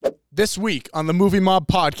This week on the Movie Mob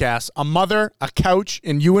podcast, a mother, a couch,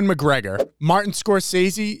 and Ewan McGregor. Martin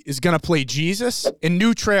Scorsese is going to play Jesus in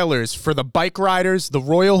new trailers for the Bikeriders, the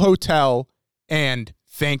Royal Hotel, and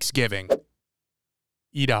Thanksgiving.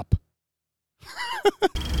 Eat up.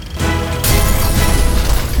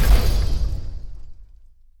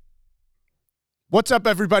 What's up,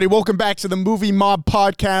 everybody? Welcome back to the Movie Mob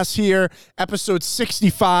podcast here, episode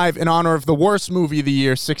 65, in honor of the worst movie of the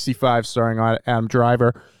year, 65, starring Adam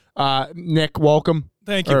Driver. Nick, welcome.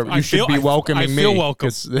 Thank you. You should be welcoming me. I feel welcome.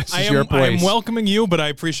 This is your place. I am welcoming you, but I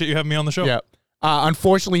appreciate you having me on the show. Yeah.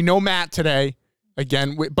 Unfortunately, no Matt today.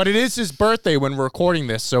 Again, but it is his birthday when we're recording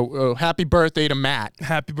this, so happy birthday to Matt.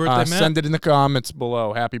 Happy birthday, Matt. Send it in the comments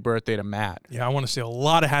below. Happy birthday to Matt. Yeah, I want to see a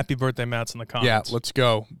lot of happy birthday Matts in the comments. Yeah, let's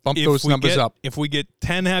go. Bump those numbers up. If we get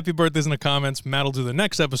 10 happy birthdays in the comments, Matt will do the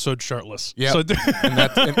next episode shirtless. Yeah, so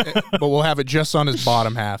but we'll have it just on his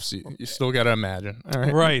bottom half, so you still got to imagine. All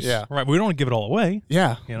right. Right. Yeah. Right. We don't want to give it all away.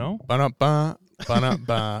 Yeah. You know? Ba-da-ba.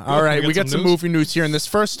 All right, we got some movie news here. And this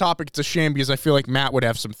first topic, it's a shame because I feel like Matt would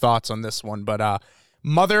have some thoughts on this one. But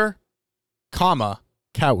Mother,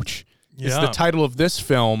 Couch is the title of this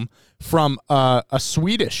film from a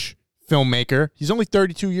Swedish filmmaker. He's only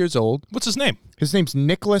 32 years old. What's his name? His name's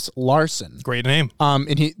Nicholas Larsson. Great name.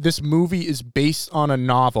 And this movie is based on a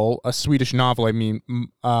novel, a Swedish novel. I mean,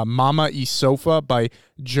 Mama I Sofa by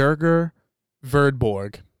Jerger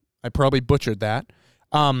Verdborg. I probably butchered that.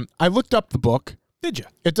 I looked up the book. Did you?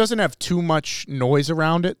 It doesn't have too much noise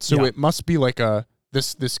around it, so it must be like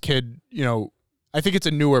this kid, you know, I think it's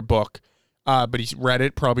a newer book, but he's read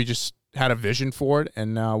it, probably just had a vision for it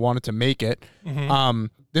and wanted to make it. Mm-hmm.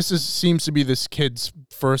 This seems to be this kid's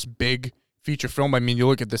first big feature film. I mean, you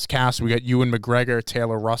look at this cast, we got Ewan McGregor,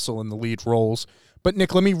 Taylor Russell in the lead roles. But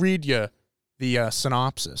Nick, let me read you the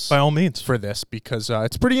synopsis. By all means. For this, because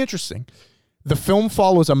it's pretty interesting. The film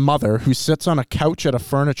follows a mother who sits on a couch at a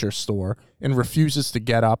furniture store and refuses to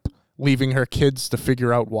get up, leaving her kids to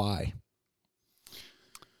figure out why.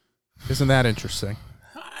 Isn't that interesting?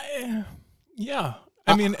 Yeah.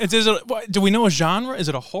 I mean, do we know a genre? Is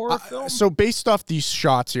it a horror film? So based off these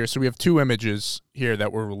shots here, so we have two images here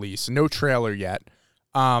that were released. No trailer yet.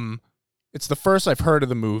 It's the first I've heard of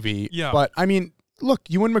the movie. Yeah. But, I mean, look,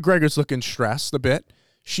 Ewan McGregor's looking stressed a bit.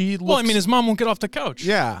 Well, I mean, his mom won't get off the couch.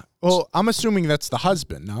 Yeah. Well, I'm assuming that's the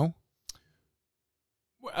husband, no?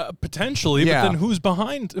 Potentially, but then who's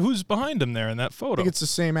behind him there in that photo? I think it's the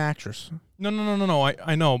same actress. No.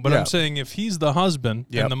 I know, but I'm saying if he's the husband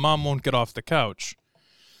and the mom won't get off the couch.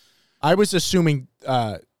 I was assuming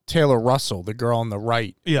Taylor Russell, the girl on the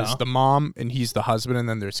right, is the mom, and he's the husband, and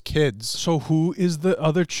then there's kids. So who is the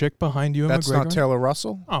other chick behind you? That's not Taylor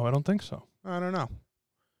Russell? Oh, I don't think so. I don't know.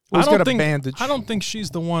 I don't think she's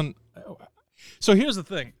the one. So here's the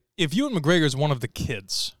thing: if Ewan McGregor is one of the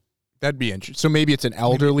kids. That'd be interesting. So maybe it's an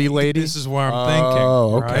elderly lady? This is where I'm thinking.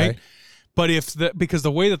 Oh, okay. Right? But because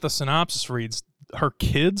the way that the synopsis reads, her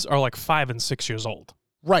kids are like 5 and 6 years old.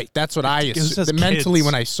 Right. That's what I assumed. Mentally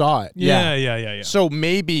when I saw it. Yeah. So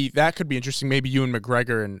maybe that could be interesting. Maybe Ewan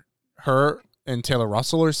McGregor and her and Taylor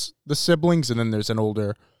Russell are the siblings, and then there's an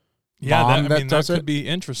older mom that could be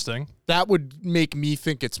interesting. That would make me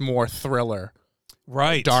think it's more thriller.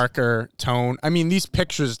 Right. Darker tone. I mean, these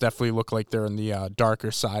pictures definitely look like they're in the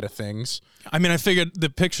darker side of things. I mean, I figured the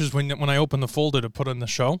pictures, when I opened the folder to put in the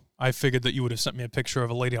show, I figured that you would have sent me a picture of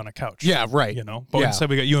a lady on a couch. Yeah, right. You know? But instead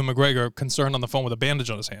we got Ewan McGregor concerned on the phone with a bandage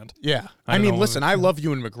on his hand. Yeah. I mean, listen, I love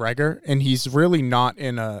Ewan McGregor, and he's really not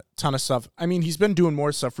in a ton of stuff. I mean, he's been doing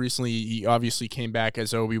more stuff recently. He obviously came back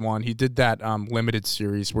as Obi-Wan. He did that limited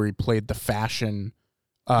series where he played the fashion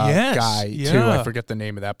guy too. I forget the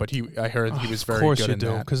name of that, but I heard he was very good in that. Of course you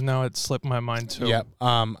do, because now it slipped my mind too. Yeah,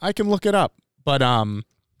 I can look it up, but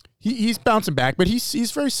he's bouncing back, but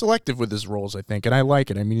he's very selective with his roles, I think, and I like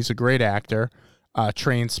it. I mean, he's a great actor.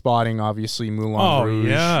 Train Spotting, obviously, Moulin Rouge.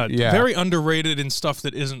 Yeah, very underrated in stuff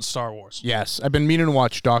that isn't Star Wars. Yes, I've been meaning to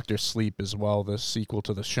watch Dr. Sleep as well, the sequel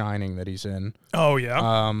to The Shining that he's in. Oh yeah.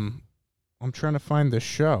 I'm trying to find this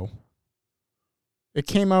show. It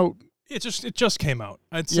came out. It just came out.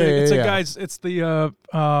 It's a guy's. It's the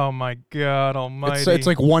oh my God Almighty! It's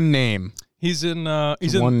like one name. He's in.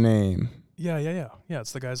 One name. Yeah.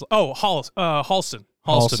 It's the guy's. Oh,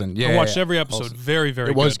 Halston. Yeah, I watched every episode. Halston. Very, very.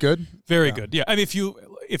 It was good. Very good. Yeah. I mean,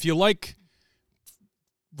 if you like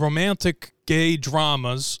romantic gay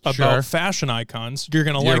dramas about fashion icons, you're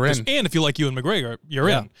going to like this. And if you like Ewan McGregor, you're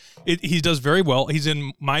in. He does very well. He's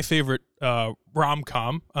in my favorite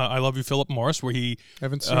rom-com, I Love You, Philip Morris, where he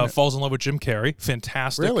falls in love with Jim Carrey.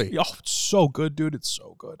 Fantastic. Really? Oh, it's so good, dude. It's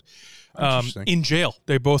so good. In jail.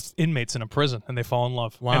 They're both inmates in a prison, and they fall in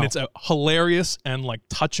love. Wow. And it's a hilarious and like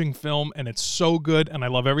touching film, and it's so good, and I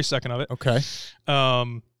love every second of it. Okay.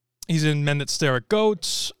 He's in Men That Stare at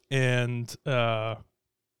Goats, and I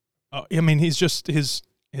mean, he's just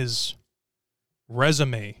his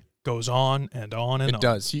resume goes on and on and on. It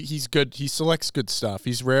does. He's good. He selects good stuff.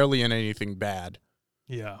 He's rarely in anything bad.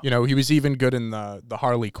 Yeah. You know, he was even good in the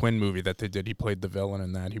Harley Quinn movie that they did. He played the villain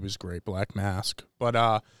in that. He was great. Black Mask. But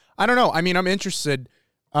I don't know. I mean, I'm interested.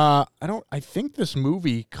 I think this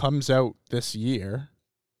movie comes out this year.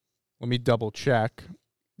 Let me double check.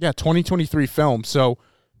 Yeah, 2023 film. So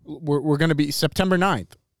we're going to be September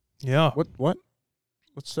 9th. Yeah. What?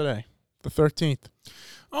 What's today? The 13th.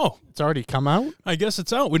 Oh, it's already come out? I guess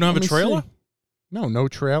it's out. We don't have a trailer? No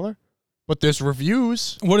trailer. But there's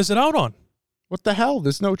reviews. What is it out on? What the hell?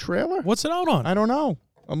 There's no trailer? What's it out on? I don't know.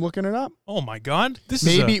 I'm looking it up. Oh my God.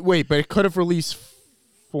 Wait, but it could have released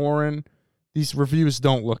foreign. These reviews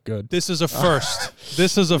don't look good. This is a first.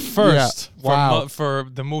 This is a first Wow. for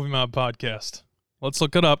the Movie Mob podcast. Let's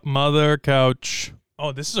look it up. Mother Couch.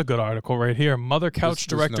 Oh, this is a good article right here. Mother Couch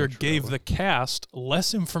director gave the cast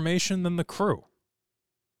less information than the crew.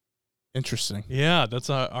 Interesting. Yeah, that's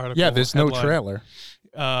an article. Yeah, there's headline. no trailer.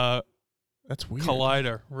 That's weird.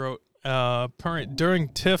 Collider wrote, during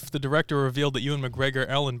TIFF, the director revealed that Ewan McGregor,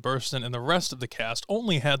 Ellen Burstyn, and the rest of the cast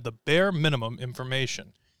only had the bare minimum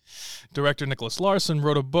information. Director Nicholas Larson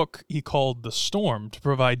wrote a book he called The Storm to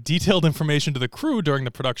provide detailed information to the crew during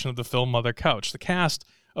the production of the film Mother Couch. The cast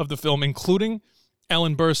of the film, including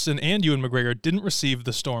Ellen Burstyn and Ewan McGregor, didn't receive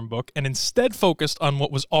the Storm book and instead focused on what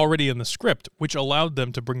was already in the script, which allowed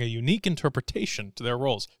them to bring a unique interpretation to their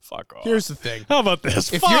roles. Fuck off. Here's the thing. How about this?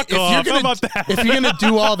 Fuck off. How about that? If you're gonna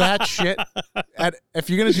do all that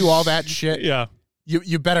shit, yeah.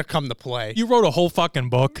 You better come to play. You wrote a whole fucking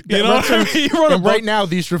book. You know what I mean? You wrote a book. Right now,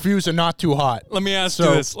 these reviews are not too hot. Let me ask you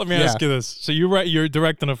this. So you're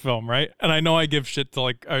directing a film, right? And I know I give shit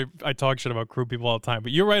to I talk shit about crew people all the time,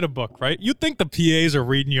 but you write a book, right? You think the PAs are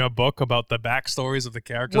reading you a book about the backstories of the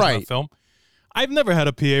characters in the film? I've never had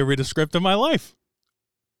a PA read a script in my life.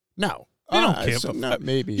 No. They don't care.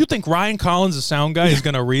 Maybe. You think Ryan Collins, the sound guy, is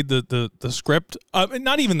going to read the script?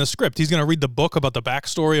 Not even the script. He's going to read the book about the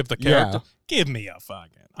backstory of the character. Yeah. Give me a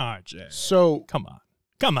fucking RJ. So come on.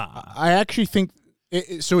 I actually think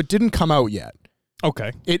it didn't come out yet.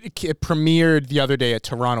 Okay. It premiered the other day at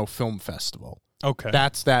Toronto Film Festival. Okay.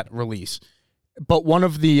 That's that release. But one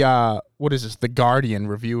of the what is this? The Guardian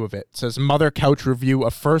review of it says Mother Couch review: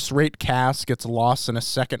 a first-rate cast gets lost in a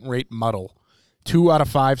second-rate muddle. 2 out of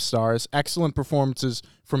 5 stars. Excellent performances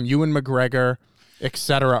from Ewan McGregor,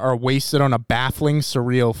 etc. are wasted on a baffling,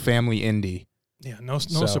 surreal family indie. Yeah, no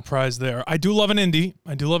surprise there. I do love an indie.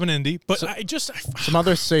 But some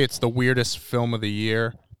others say it's the weirdest film of the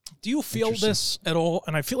year. Do you feel this at all?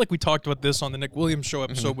 And I feel like we talked about this on the Nick Williams Show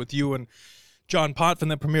episode with you and John Potvin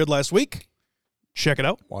that premiered last week. Check it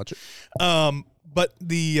out. Watch it. But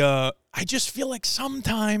I just feel like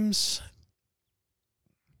sometimes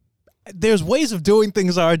there's ways of doing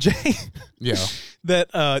things, RJ. Yeah.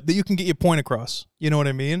 that you can get your point across. You know what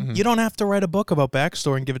I mean? Mm-hmm. You don't have to write a book about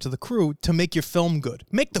backstory and give it to the crew to make your film good.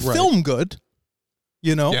 Make the film good,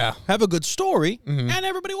 have a good story, and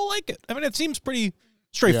everybody will like it. I mean, it seems pretty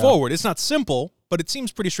straightforward. Yeah. It's not simple, but it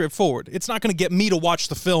seems pretty straightforward. It's not going to get me to watch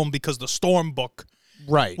the film because the Storm book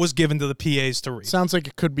was given to the PAs to read. Sounds like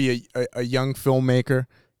it could be a young filmmaker,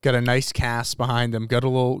 got a nice cast behind him, got a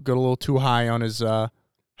little too high on his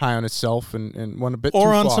high on itself and went a bit too far.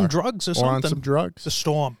 Or on some drugs or something. Or on some drugs. The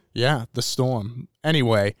Storm. Yeah, The Storm.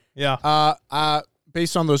 Anyway. Yeah.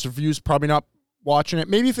 Based on those reviews, probably not watching it.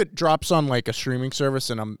 Maybe if it drops on like a streaming service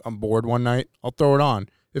and I'm bored one night, I'll throw it on.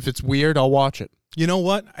 If it's weird, I'll watch it. You know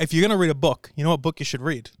what? If you're going to read a book, you know what book you should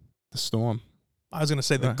read? The Storm. I was going to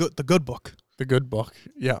say the good book. The good book.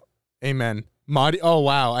 Yeah. Amen. Marty, oh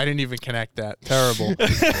wow, I didn't even connect that. Terrible.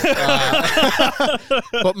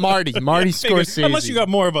 But Marty Scorsese. Unless you got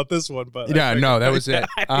more about this one, but yeah, no, that was it.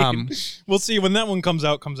 We'll see when that one comes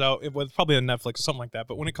out. It was probably on Netflix or something like that.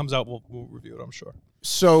 But when it comes out, we'll review it, I'm sure.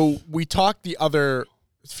 So we talked a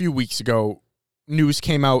few weeks ago. News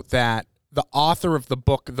came out that the author of the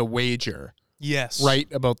book, The Wager, right,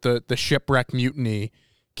 about the shipwreck mutiny,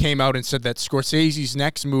 came out and said that Scorsese's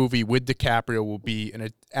next movie with DiCaprio will be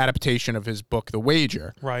an adaptation of his book, The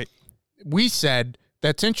Wager. Right. We said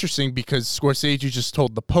That's interesting because Scorsese just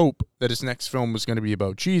told the Pope that his next film was going to be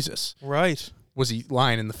about Jesus. Right. Was he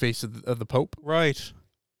lying in the face of the Pope? Right.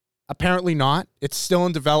 Apparently not. It's still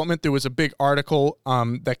in development. There was a big article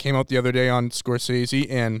that came out the other day on Scorsese,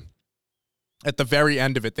 and at the very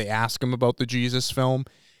end of it, they ask him about the Jesus film,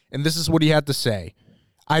 and this is what he had to say.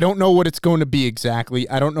 I don't know what it's going to be exactly.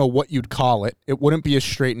 I don't know what you'd call it. It wouldn't be a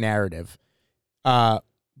straight narrative. But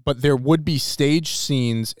there would be stage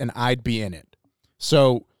scenes, and I'd be in it.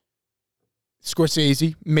 So,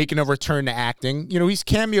 Scorsese making a return to acting. You know, he's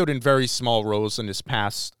cameoed in very small roles in his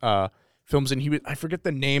past films, and I forget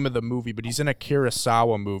the name of the movie, but he's in a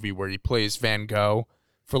Kurosawa movie where he plays Van Gogh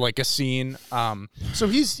for like a scene. So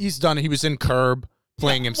he's done it. He was in Curb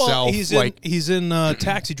playing himself. Well, he's in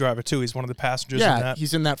Taxi Driver too. He's one of the passengers in that.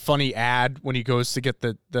 He's in that funny ad when he goes to get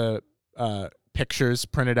the pictures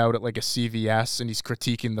printed out at like a CVS, and he's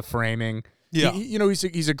critiquing the framing. Yeah.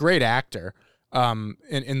 He's a great actor.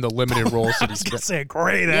 In the limited roles that he's gonna say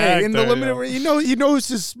great actor. In the limited, he knows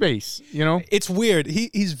his space. It's weird.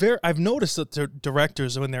 He's very. I've noticed that the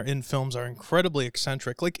directors when they're in films are incredibly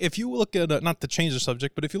eccentric. Like if you look at not to change the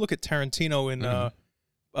subject, but if you look at Tarantino in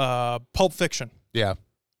Pulp Fiction, yeah,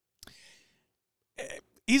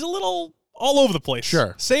 he's a little all over the place.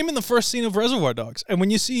 Sure. Same in the first scene of Reservoir Dogs, and when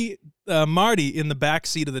you see Marty in the back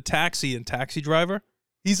seat of the taxi in Taxi Driver.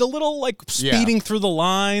 He's a little like speeding through the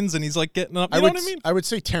lines, and he's like getting up. You know what I mean? I would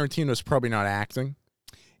say Tarantino's probably not acting.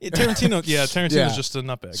 Tarantino's just a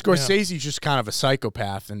nutbag. Scorsese's just kind of a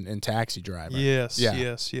psychopath in Taxi Driver. Yes.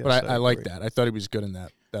 But I like that. I thought he was good in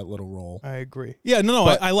that little role. I agree. Yeah,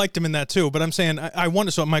 I liked him in that too. But I'm saying I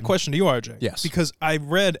wonder. So my question to you, RJ. Yes. Because I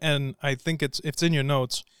read and I think it's in your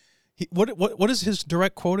notes. What is his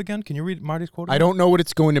direct quote again? Can you read Marty's quote again? I don't know what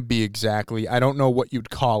it's going to be exactly. I don't know what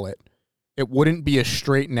you'd call it. It wouldn't be a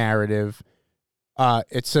straight narrative.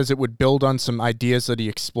 It says it would build on some ideas that he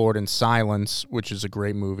explored in Silence, which is a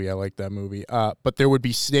great movie. I like that movie. But there would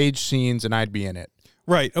be stage scenes, and I'd be in it.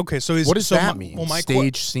 Right. Okay. So what does that mean? Well,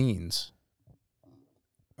 stage scenes.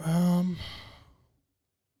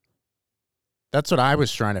 That's what I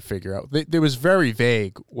was trying to figure out. There was very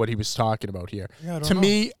vague what he was talking about here. Yeah, to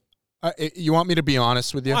me, you want me to be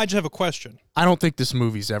honest with you? I just have a question. I don't think this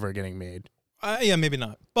movie's ever getting made. Yeah, maybe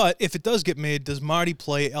not. But if it does get made, does Marty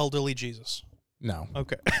play elderly Jesus? No.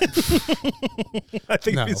 Okay. I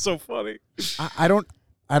think it'd be so funny. I don't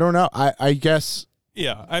know. I guess.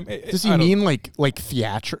 Yeah. Does he mean like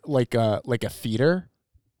theater, like a theater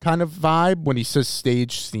kind of vibe when he says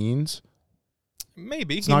stage scenes?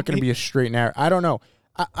 Maybe it's not going to be a straight narrative. I don't know.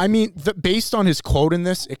 I mean, based on his quote in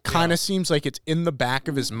this, it kind of seems like it's in the back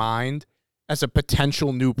of his mind as a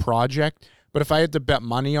potential new project. But if I had to bet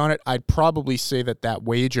money on it, I'd probably say that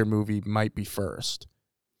Wager movie might be first.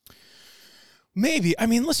 Maybe. I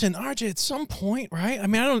mean, listen, RJ, at some point, right? I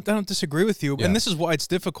mean, I don't disagree with you. Yeah. And this is why it's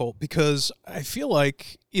difficult because I feel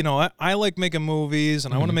like, I like making movies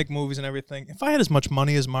and I want to make movies and everything. If I had as much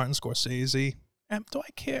money as Martin Scorsese, do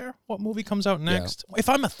I care what movie comes out next? Yeah. If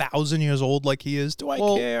I'm 1,000 years old like he is, do I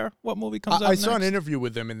care what movie comes out next? I saw an interview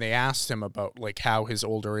with him and they asked him about like how his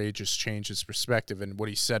older age has changed his perspective. And what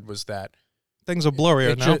he said was that things are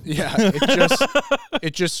blurrier now.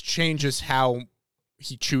 It just changes how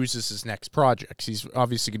he chooses his next projects. He's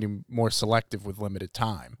obviously going to be more selective with limited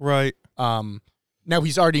time. Right. Now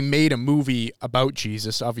he's already made a movie about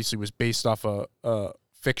Jesus. Obviously, it was based off a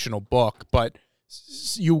fictional book, but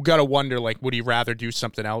you got to wonder, like, would he rather do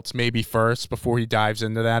something else maybe first before he dives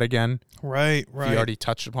into that again? Right. He already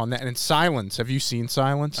touched upon that. And in Silence, have you seen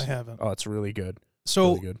Silence? I haven't. Oh, it's really good. So,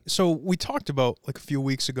 really good. So we talked about like a few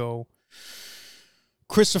weeks ago.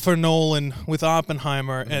 Christopher Nolan with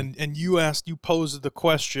Oppenheimer, and you posed the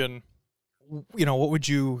question, what would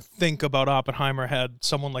you think about Oppenheimer had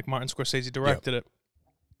someone like Martin Scorsese directed it?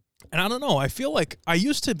 And I don't know. I feel like I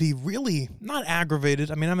used to be really not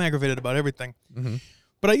aggravated. I mean, I'm aggravated about everything. Mm-hmm.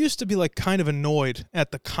 But I used to be like kind of annoyed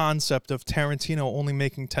at the concept of Tarantino only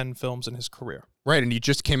making 10 films in his career. Right, and he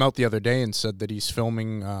just came out the other day and said that he's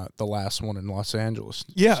filming the last one in Los Angeles.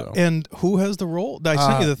 Yeah, so. And who has the role? I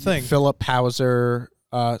sent you the thing. Philip Hauser.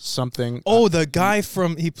 Something. Oh, the guy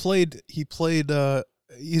from he's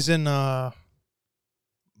in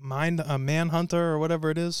Manhunter or whatever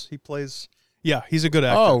it is. He plays. Yeah, he's a good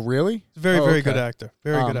actor. Oh, really? Very good actor.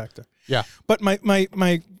 Very good actor. Yeah. But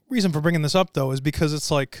my reason for bringing this up though is because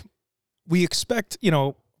it's like we expect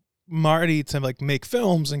Marty to like make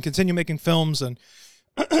films and continue making films and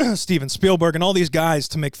Steven Spielberg and all these guys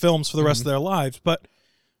to make films for the rest of their lives, but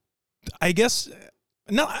I guess.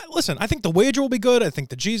 No, listen, I think The Wager will be good. I think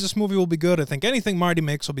the Jesus movie will be good. I think anything Marty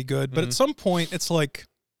makes will be good. But at some point, it's like,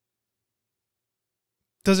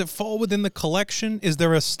 does it fall within the collection? Is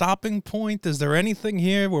there a stopping point? Is there anything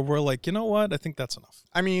here where we're like, you know what? I think that's enough.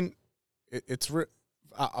 I mean, it's for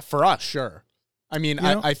us, sure. I mean,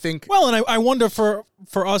 I think. Well, and I wonder for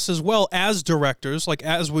us as well as directors, like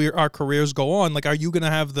as our careers go on, like, are you going to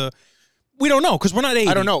have the? We don't know because we're not 80.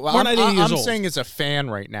 I don't know. We're not 80 years I'm old. saying as a fan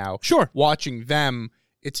right now. Sure. Watching them,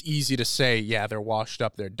 it's easy to say, yeah, they're washed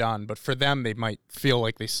up, they're done. But for them, they might feel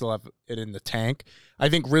like they still have it in the tank. I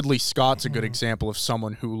think Ridley Scott's a good example of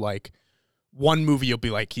someone who, like, one movie you'll be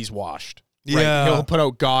like, he's washed. Yeah. Right? He'll put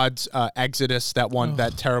out God's Exodus,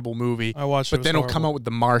 that terrible movie. I watched it. But then he'll come out with The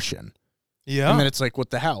Martian. Yeah. And then it's like, what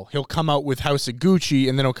the hell? He'll come out with House of Gucci,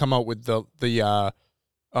 and then he'll come out with the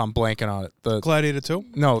I'm blanking on it. The Gladiator 2?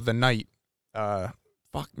 No, The Night.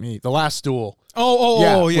 Fuck me. The Last Duel.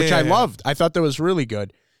 Yeah. Which I loved. I thought that was really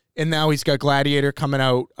good. And now he's got Gladiator coming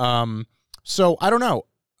out. So I don't know.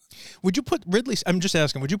 Would you put Ridley? I'm just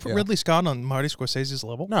asking. Would you put Ridley Scott on Marty Scorsese's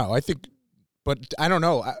level? No, I think, but I don't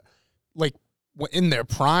know. Like in their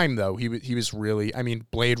prime, though, he was really. I mean,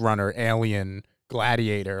 Blade Runner, Alien,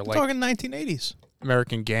 Gladiator. I'm like talking 1980s.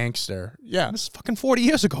 American Gangster. Yeah, this is fucking 40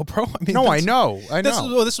 years ago, bro. I mean, no, I know.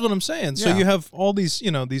 This is what I'm saying. So you have all these,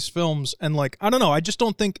 these films, and like, I don't know. I just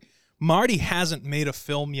don't think Marty hasn't made a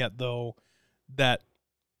film yet, though, that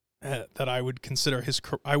I would consider his.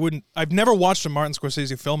 I've never watched a Martin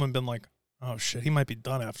Scorsese film and been like, oh shit, he might be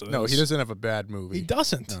done after this. No, he doesn't have a bad movie. He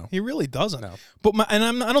doesn't. No. He really doesn't. No. But I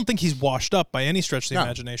don't think he's washed up by any stretch of the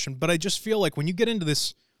imagination. But I just feel like when you get into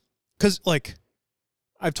this, because like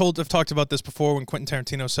I've talked about this before when Quentin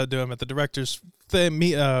Tarantino said to him at the director's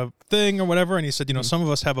thing or whatever, and he said, some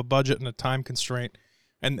of us have a budget and a time constraint,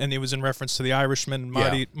 and it was in reference to The Irishman.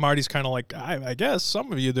 And Marty's kind of like, I guess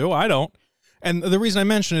some of you do, I don't. And the reason I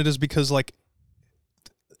mention it is because, like,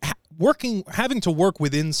 having to work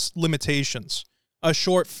within limitations, a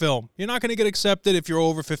short film, you're not going to get accepted if you're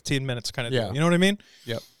over 15 minutes kind of thing. You know what I mean?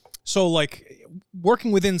 Yep. So, like,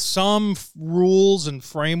 working within some rules and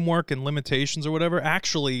framework and limitations or whatever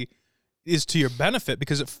actually is to your benefit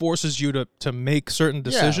because it forces you to make certain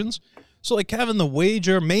decisions. Yeah. So, like, having The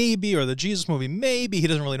Wager, maybe, or the Jesus movie, maybe. He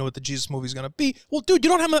doesn't really know what the Jesus movie is going to be. Well, dude,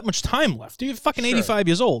 you don't have that much time left. You're fucking 85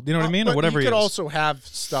 years old. You know what I mean? Or whatever he could also have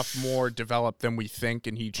stuff more developed than we think,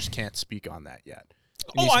 and he just can't speak on that yet.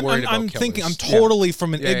 I'm thinking, I'm totally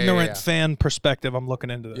from an ignorant fan perspective, I'm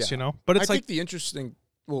looking into this, But it's I think the interesting...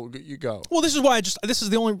 Well, you go. Well, this is why this is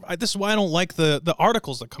why I don't like the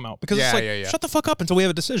articles that come out because it's like shut the fuck up until we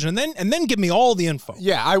have a decision and then give me all the info.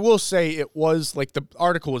 Yeah, I will say it was like the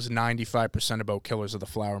article was 95% about Killers of the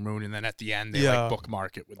Flower Moon, and then at the end they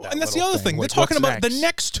bookmark it with that. And that's the other thing. Like, they're talking about the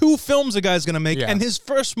next two films the guy's gonna make, and his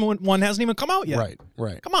first one hasn't even come out yet.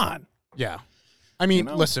 Right. Come on. Yeah. I mean,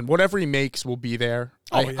 listen, whatever he makes will be there.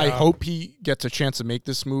 I hope he gets a chance to make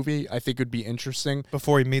this movie. I think it would be interesting.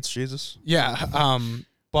 Before he meets Jesus. Yeah.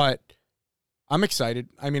 But I'm excited.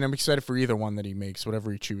 I mean, I'm excited for either one that he makes,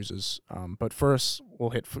 whatever he chooses. But first,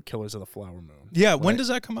 we'll hit for Killers of the Flower Moon. Yeah, when does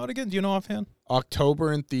that come out again? Do you know offhand?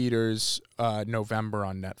 October in theaters, November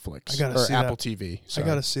on Netflix. Or Apple TV. I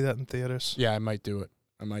got to see that in theaters. Yeah, I might do it.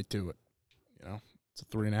 It's a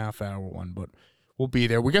 3.5 hour one, but we'll be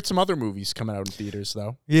there. We got some other movies coming out in theaters,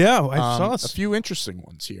 though. Yeah, I saw a few interesting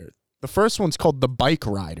ones here. The first one's called The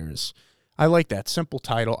Bikeriders. I like that simple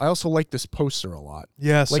title. I also like this poster a lot.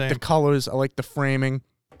 Yeah, I like the colors. I like the framing.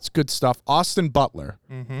 It's good stuff. Austin Butler,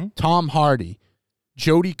 Tom Hardy,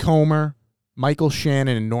 Jodie Comer, Michael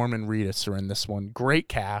Shannon, and Norman Reedus are in this one. Great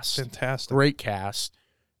cast. Fantastic. Great cast.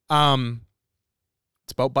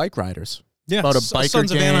 It's about bike riders. Yeah, about a biker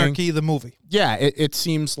Sons gang. of Anarchy, the movie. Yeah, it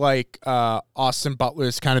seems like Austin Butler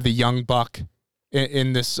is kind of the young buck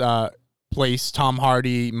in this place. Tom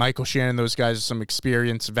Hardy, Michael Shannon, those guys are some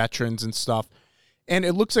experienced veterans and stuff. And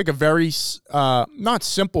it looks like a very, not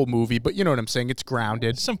simple movie, but you know what I'm saying? It's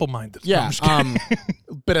grounded. Simple-minded. Yeah.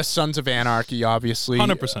 Bit of Sons of Anarchy, obviously.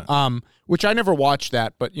 100%. Which I never watched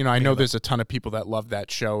that, but, I know there's a ton of people that love that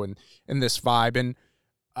show and this vibe. And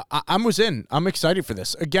I'm excited for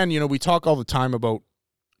this. Again, we talk all the time about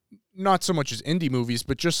not so much as indie movies,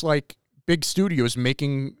 but just like big studios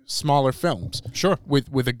making smaller films. Sure.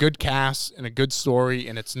 With a good cast and a good story,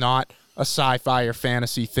 and it's not a sci-fi or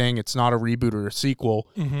fantasy thing. It's not a reboot or a sequel.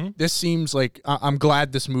 Mm-hmm. This seems like I'm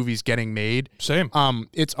glad this movie's getting made. Same.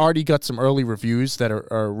 It's already got some early reviews that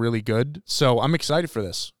are really good, so I'm excited for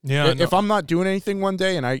this. Yeah. If I'm not doing anything one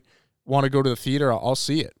day and I want to go to the theater, I'll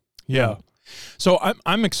see it. Yeah. So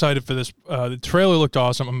I'm excited for this. The trailer looked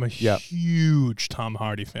awesome. I'm a huge Tom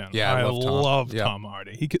Hardy fan. Yeah, I love Tom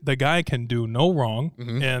Hardy. The guy can do no wrong,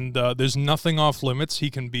 and there's nothing off limits. He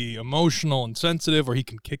can be emotional and sensitive, or he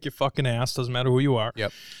can kick your fucking ass. Doesn't matter who you are.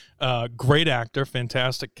 Yep. Great actor,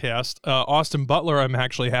 fantastic cast. Austin Butler, I'm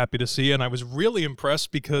actually happy to see, and I was really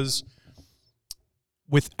impressed because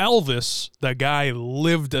with Elvis, the guy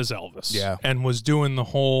lived as Elvis, and was doing the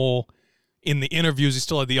whole. In the interviews, he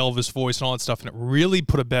still had the Elvis voice and all that stuff, and it really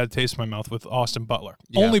put a bad taste in my mouth with Austin Butler.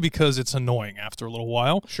 Yeah. Only because it's annoying after a little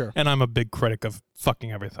while. Sure. And I'm a big critic of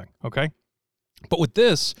fucking everything, okay? But with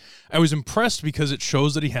this, I was impressed because it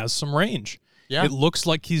shows that he has some range. Yeah. It looks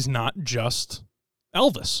like he's not just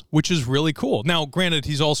Elvis, which is really cool. Now, granted,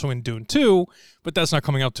 he's also in Dune 2, but that's not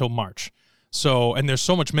coming out till March. So, and there's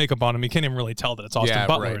so much makeup on him, you can't even really tell that it's Austin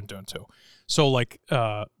Butler in Dune 2. So, like,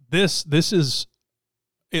 this is...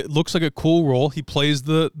 It looks like a cool role. He plays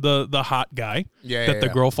the hot guy that the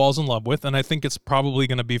girl falls in love with, and I think it's probably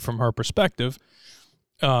going to be from her perspective,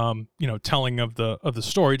 telling of the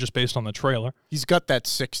story just based on the trailer. He's got that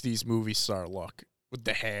 60s movie star look with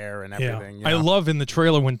the hair and everything. Yeah. I love in the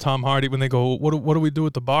trailer when Tom Hardy, when they go, what do we do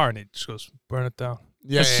with the bar? And he just goes, burn it down.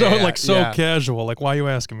 Yeah, it's so casual. Like, why are you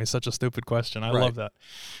asking me such a stupid question? I love that.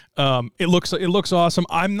 It looks awesome.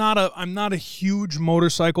 I'm not a huge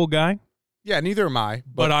motorcycle guy. Yeah, neither am I.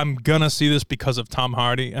 But I'm gonna see this because of Tom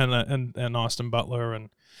Hardy and Austin Butler and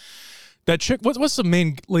that chick. What's the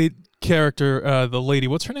main lead character? The lady.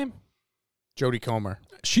 What's her name? Jodie Comer.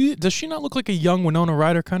 Does she not look like a young Winona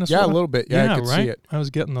Ryder kind of? Yeah, a little bit. Yeah, I could see it. I was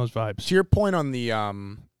getting those vibes. To your point on the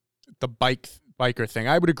biker thing,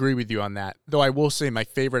 I would agree with you on that. Though I will say my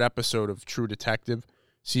favorite episode of True Detective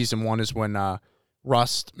season 1 is when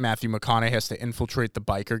Matthew McConaughey has to infiltrate the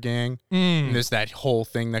biker gang. And there's that whole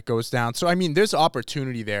thing that goes down. So, I mean, there's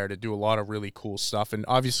opportunity there to do a lot of really cool stuff. And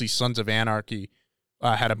obviously, Sons of Anarchy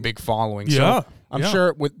had a big following. So I'm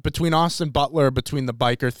sure between Austin Butler, between the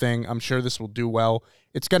biker thing, I'm sure this will do well.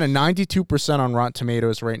 It's got a 92% on Rotten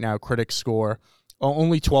Tomatoes right now, critic score.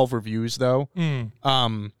 Only 12 reviews, though.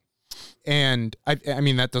 And I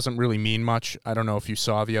mean, that doesn't really mean much. I don't know if you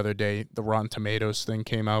saw the other day, the Rotten Tomatoes thing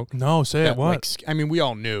came out. No, say it what? Like, I mean, we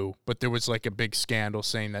all knew, but there was like a big scandal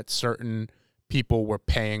saying that certain people were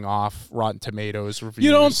paying off Rotten Tomatoes reviews.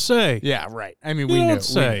 You don't say. Yeah, right. I mean,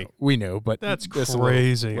 we knew, but that's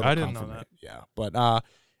crazy. I didn't know that. Yeah, but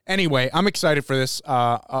anyway, I'm excited for this.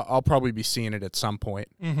 I'll probably be seeing it at some point.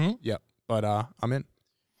 Yep, but I'm in.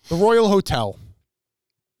 The Royal Hotel.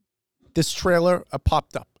 This trailer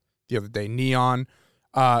popped up the other day. Neon's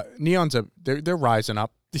they're rising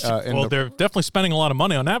up. Well, they're definitely spending a lot of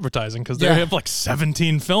money on advertising because they have like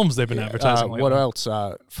 17 films they've been advertising. What else?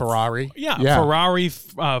 Ferrari. Yeah, Ferrari,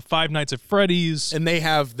 Five Nights at Freddy's. And they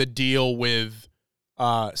have the deal with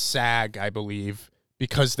SAG, I believe,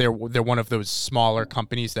 because they're one of those smaller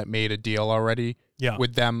companies that made a deal already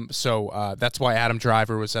with them. So that's why Adam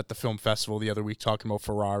Driver was at the film festival the other week talking about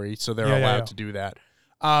Ferrari. So they're allowed to do that.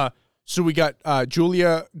 So we got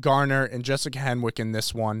Julia Garner and Jessica Henwick in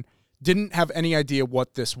this one. Didn't have any idea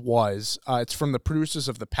what this was. It's from the producers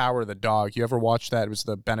of The Power of the Dog. You ever watched that? It was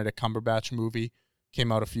the Benedict Cumberbatch movie.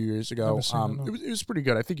 Came out a few years ago. It was pretty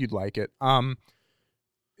good. I think you'd like it.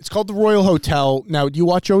 It's called The Royal Hotel. Now, do you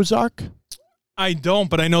watch Ozark? I don't,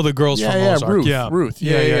 but I know the girls from Ozark. Ruth.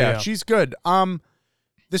 Yeah. She's good.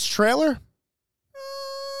 This trailer?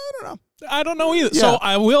 I don't know either. Yeah. So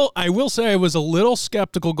I will say I was a little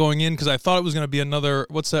skeptical going in because I thought it was going to be another.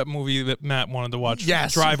 What's that movie that Matt wanted to watch?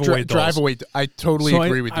 Yes, Drive Away. I totally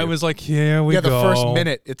agree with you. I was like, here we go. Yeah, the first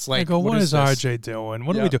minute, it's like, what is RJ doing?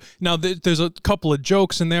 What do we do? Now there's a couple of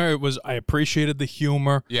jokes in there. I appreciated the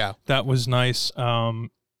humor. Yeah, that was nice.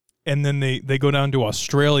 And then they go down to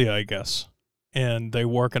Australia, I guess, and they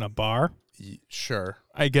work in a bar. Sure,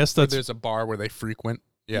 I guess there's a bar where they frequent.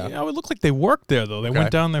 Yeah, it would look like they worked there, though. They went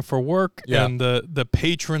down there for work, and the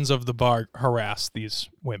patrons of the bar harassed these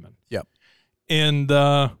women. Yep. And,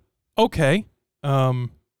 okay. And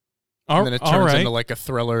then it turns into like a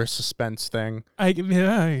thriller suspense thing. I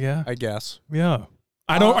guess. Yeah.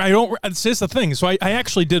 I don't, it's the thing. So I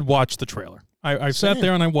actually did watch the trailer. I sat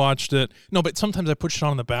there and I watched it. No, but sometimes I put it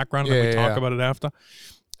on in the background and we talk about it after.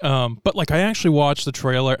 But like I actually watched the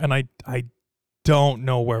trailer and I don't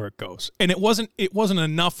know where it goes, and it wasn't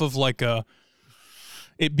enough of like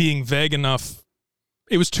it being vague enough.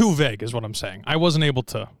 It was too vague, is what I'm saying. I wasn't able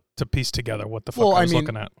to piece together what the fuck I was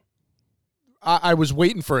looking at. I was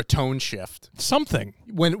waiting for a tone shift, something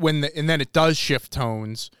and then it does shift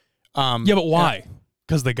tones. Yeah, but why?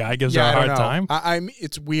 Because the guy gives her a hard time.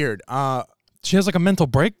 It's weird. She has like a mental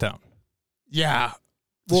breakdown. Yeah,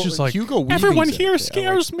 It's just like Hugo Weaving's everyone here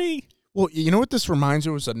scares me. Well, you know what this reminds me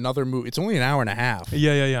of was another movie. It's only an hour and a half.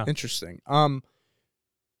 Yeah. Interesting.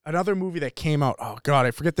 Another movie that came out. Oh God,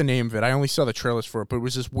 I forget the name of it. I only saw the trailers for it, but it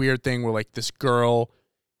was this weird thing where like this girl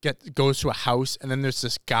goes to a house, and then there's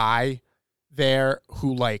this guy there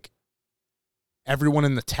who like everyone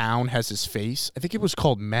in the town has his face. I think it was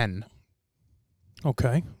called Men.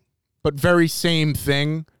 Okay. But very same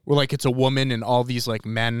thing where like it's a woman and all these like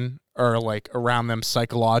men are like around them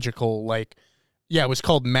psychological like it was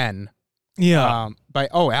called Men. Yeah. By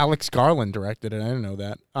Alex Garland directed it. I didn't know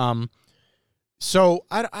that. So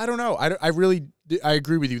I don't know. I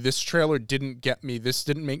agree with you. This trailer didn't get me. This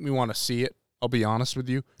didn't make me want to see it. I'll be honest with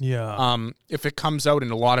you. Yeah. If it comes out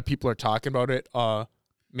and a lot of people are talking about it,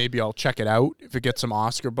 maybe I'll check it out if it gets some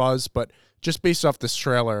Oscar buzz. But just based off this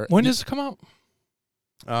trailer, when does it come out?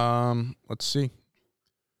 Let's see.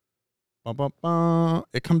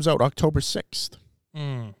 It comes out October 6th.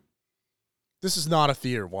 This is not a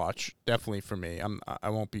theater watch, definitely for me. I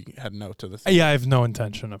won't be heading out to the theater. Yeah, I have no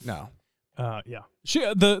intention of. No. Yeah. She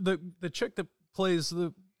the chick that plays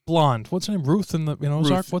the blonde. What's her name? Ruth in the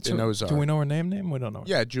Ozark. Ruth What's her in Ozark. Do we know her name? We don't know. Her.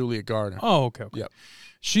 Yeah, Julia Garner. Oh, okay. Yep.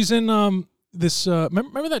 She's in this.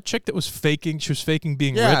 Remember that chick that was faking? She was faking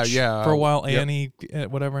being rich for a while. Annie,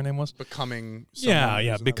 whatever her name was. Becoming.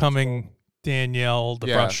 Becoming Danielle, the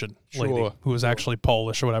Russian lady who was actually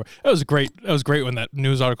Polish or whatever. It was great. It was great when that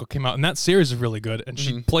news article came out, and that series is really good. And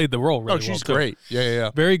she played the role really well. She's too. great. Yeah.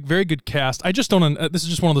 Very, very good cast. I just don't. This is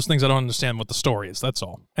just one of those things I don't understand what the story is. That's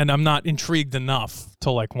all. And I'm not intrigued enough to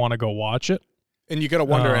like want to go watch it. And you got to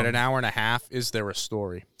wonder at an hour and a half, is there a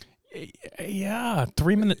story? Yeah,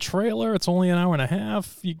 3-minute trailer. It's only an hour and a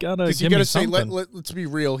half. You gotta give me say. something. Let's be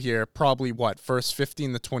real here. Probably first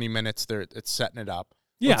 15 to 20 minutes. It's setting it up.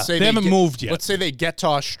 Yeah, they haven't moved yet. Let's say they get to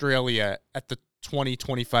Australia at the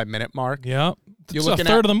 20-25 minute mark. Yeah. You're looking a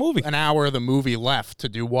third of the movie. An hour of the movie left to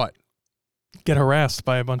do what? Get harassed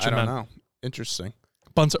by a bunch of men. I don't know. Interesting.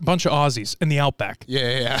 Bunch of Aussies in the outback.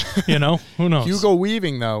 Yeah. Who knows? Hugo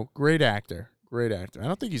Weaving, though, great actor. I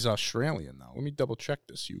don't think he's Australian, though. Let me double check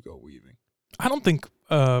this, Hugo Weaving. I don't think...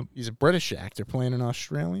 he's a British actor playing an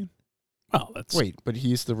Australian? Oh, that's... Wait, but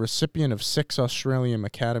he's the recipient of 6 Australian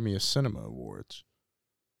Academy of Cinema Awards.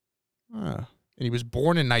 And he was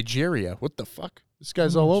born in Nigeria. What the fuck? This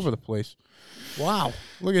guy's all over the place. Wow.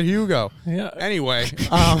 Look at Hugo. Yeah. Anyway.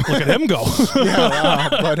 Look at him go.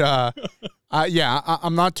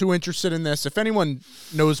 I'm not too interested in this. If anyone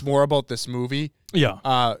knows more about this movie,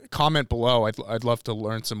 comment below. I'd love to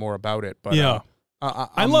learn some more about it. But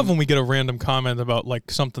I love when we get a random comment about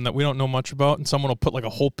like something that we don't know much about, and someone will put like a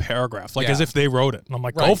whole paragraph, like as if they wrote it. And I'm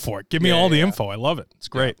like, go for it. Give me all the info. I love it. It's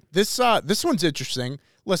great. Yeah. This one's interesting.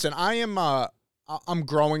 Listen, I'm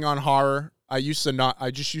growing on horror. I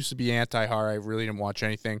just used to be anti-horror. I really didn't watch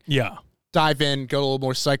anything. Yeah. Dive in, go a little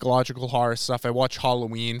more psychological horror stuff. I watched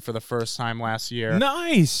Halloween for the first time last year.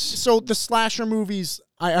 Nice. So the slasher movies,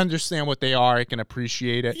 I understand what they are. I can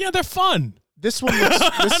appreciate it. Yeah, they're fun. This one looks...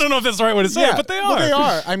 I don't know if that's the right way to say it, but they are. Well, they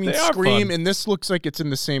are. I mean, Scream, fun. And this looks like it's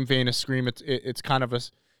in the same vein as Scream. It's kind of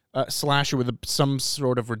a slasher with some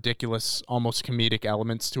sort of ridiculous, almost comedic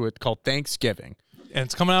elements to it called Thanksgiving. And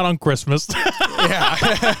it's coming out on Christmas.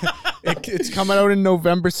 It's coming out in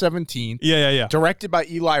November 17th. Yeah. Directed by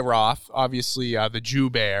Eli Roth, obviously the Jew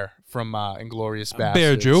Bear from Inglourious Basterds.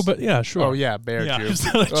 Bear Jew, but yeah, sure. Oh yeah, Bear Jew. He's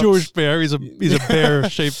not a Jewish bear. He's a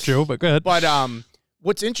bear-shaped Jew. But go ahead. But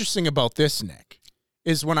what's interesting about this, Nick,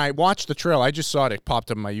 is when I watched the trailer, I just saw it. It popped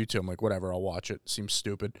up on my YouTube. I'm like, whatever, I'll watch it. Seems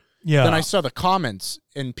stupid. Yeah. Then I saw the comments,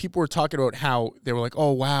 and people were talking about how they were like,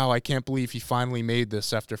 oh, wow, I can't believe he finally made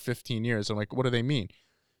this after 15 years. I'm like, what do they mean?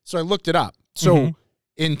 So I looked it up. So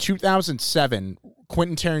in 2007,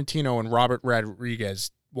 Quentin Tarantino and Robert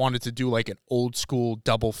Rodriguez wanted to do like an old school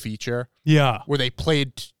double feature. Yeah. Where they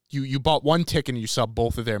played, you bought one ticket and you saw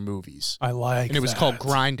both of their movies. I like And it was called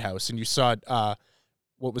Grindhouse, and you saw,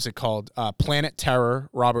 what was it called? Planet Terror,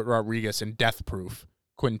 Robert Rodriguez, and Death Proof,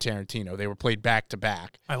 Quentin Tarantino. They were played back to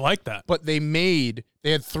back. I like that. But they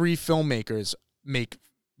had 3 filmmakers make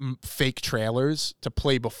fake trailers to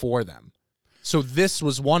play before them. So this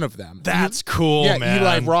was one of them. That's cool, man.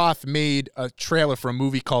 Eli Roth made a trailer for a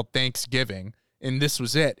movie called Thanksgiving, and this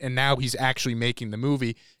was it. And now he's actually making the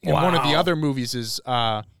movie. And one of the other movies is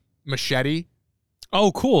Machete.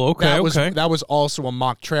 Oh, cool. Okay, That was also a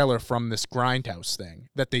mock trailer from this Grindhouse thing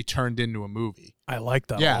that they turned into a movie. I like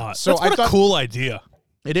that a lot. So That's a cool idea.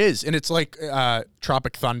 It is, and it's like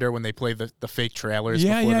Tropic Thunder when they play the fake trailers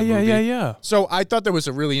before the movie. Yeah. So I thought there was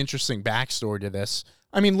a really interesting backstory to this.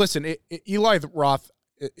 I mean, listen, Eli Roth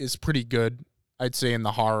is pretty good, I'd say, in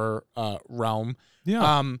the horror realm.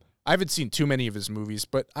 Yeah. I haven't seen too many of his movies,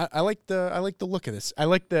 but I like the look of this. I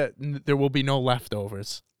like that there will be no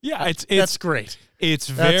leftovers. Yeah, that's great. It's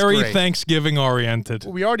very Thanksgiving oriented.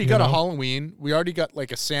 Well, we already got a Halloween. We already got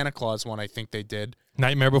like a Santa Claus one. I think they did.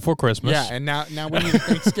 Nightmare Before Christmas. Yeah, and now we need a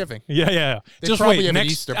Thanksgiving. Yeah. They just probably wait. have an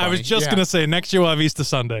Next, Easter I was bunny. just gonna say next year we'll have Easter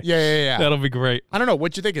Sunday. Yeah. That'll be great. I don't know.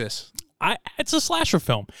 What'd you think of this? It's a slasher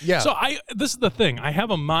film. Yeah. So this is the thing. I have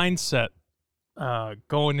a mindset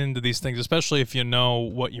going into these things, especially if you know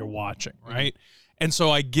what you're watching, right? And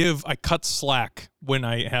so I cut slack when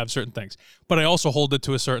I have certain things, but I also hold it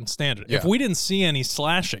to a certain standard. Yeah. If we didn't see any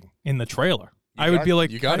slashing in the trailer, I would be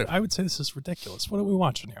like, I would say this is ridiculous. What are we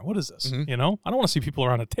watching here? What is this? You know, I don't want to see people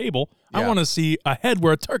around a table. Yeah. I want to see a head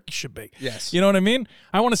where a turkey should be. Yes. You know what I mean?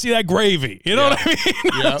 I want to see that gravy. You know what I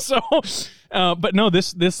mean? Yeah. So, but no,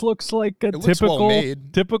 this looks like a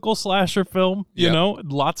typical slasher film. You know,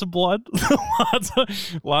 lots of blood,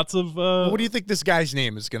 lots of. What do you think this guy's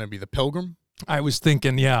name is going to be? The Pilgrim? I was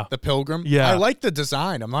thinking, the Pilgrim. Yeah, I like the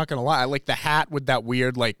design. I'm not gonna lie. I like the hat with that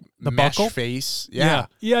weird the mesh buckle face. Yeah.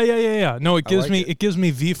 No, it gives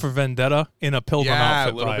me V for Vendetta in a Pilgrim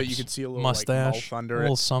outfit. A little vibes. bit. You can see a little mustache under a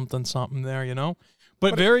little something there. You know,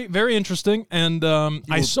 but very very interesting. And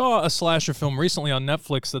I saw a slasher film recently on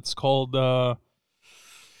Netflix that's called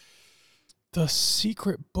The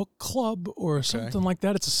Secret Book Club or something like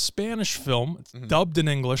that. It's a Spanish film. It's dubbed in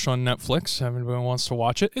English on Netflix. Everyone wants to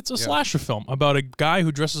watch it. It's a slasher film about a guy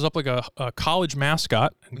who dresses up like a college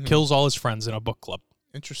mascot and kills all his friends in a book club.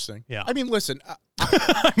 Interesting. Yeah. I mean, listen.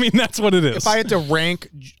 I mean, that's what it is. If I had to rank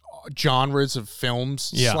genres of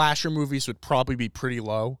films, slasher movies would probably be pretty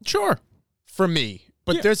low. Sure. For me.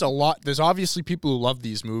 But there's a lot. There's obviously people who love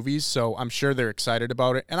these movies, so I'm sure they're excited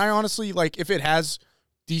about it. And I honestly, like, if it has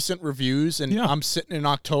decent reviews and I'm sitting in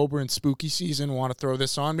October in spooky season, want to throw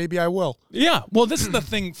this on, maybe I will. Yeah, well, this is the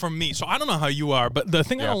thing for me. So I don't know how you are, but the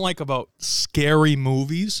thing I don't like about scary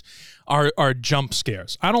movies are jump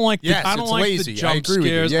scares. I don't like the lazy. Jump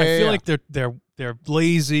scares. I feel like they're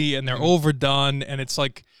lazy and they're overdone, and it's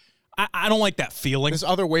like I don't like that feeling. There's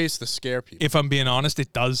other ways to scare people. If I'm being honest,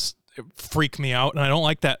 it does freak me out, and I don't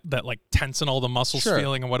like that like tensing all the muscles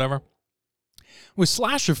feeling or whatever. With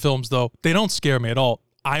slasher films, though, they don't scare me at all.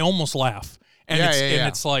 I almost laugh, and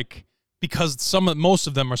it's like because most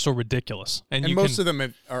of them are so ridiculous, and most of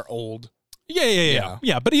them are old. Yeah.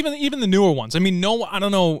 But even the newer ones. I mean, I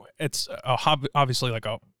don't know. It's obviously like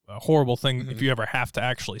a horrible thing if you ever have to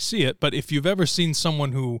actually see it. But if you've ever seen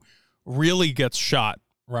someone who really gets shot,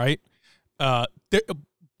 right?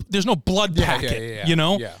 There's no blood packet, you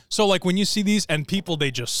know? Yeah. So, like, when you see these and people,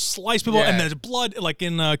 they just slice people and there's blood, like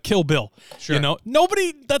in Kill Bill, you know?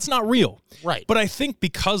 That's not real. Right. But I think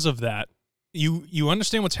because of that, you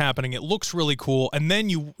understand what's happening. It looks really cool. And then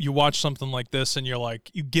you watch something like this and you're like,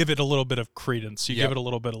 you give it a little bit of credence. You give it a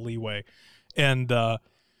little bit of leeway. And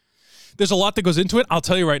there's a lot that goes into it. I'll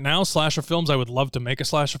tell you right now, slasher films, I would love to make a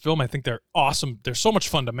slasher film. I think they're awesome. They're so much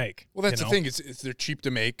fun to make. Well, that's the thing. Is they're cheap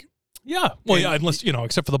to make. Yeah. Well, unless,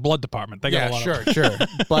 except for the blood department. They got a lot sure.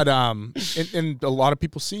 But, and a lot of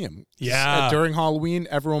people see them. Yeah. During Halloween,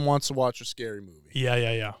 everyone wants to watch a scary movie.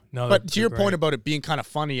 Yeah. No, but to your point about it being kind of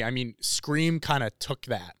funny, I mean, Scream kind of took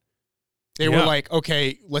that. They were like,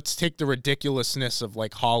 okay, let's take the ridiculousness of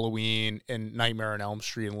like Halloween and Nightmare on Elm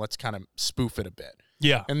Street and let's kind of spoof it a bit.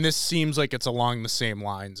 Yeah. And this seems like it's along the same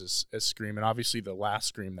lines as Scream. And obviously the last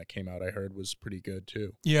Scream that came out, I heard, was pretty good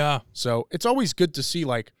too. Yeah. So it's always good to see,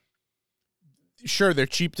 like, sure, they're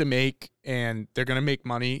cheap to make and they're going to make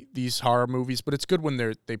money, these horror movies, but it's good when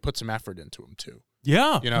they put some effort into them too.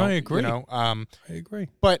 Yeah, I agree. I agree.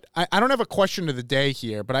 But I don't have a question of the day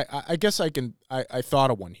here, but I guess I thought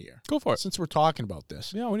of one here. Go for it. Since we're talking about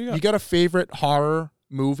this. Yeah, what do you got? You got a favorite horror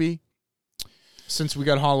movie since we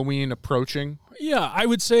got Halloween approaching? Yeah, I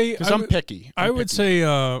would say... Because I'm picky. I would say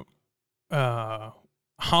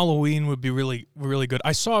Halloween would be really, really good.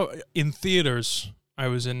 I saw in theaters... I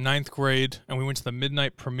was in 9th grade, and we went to the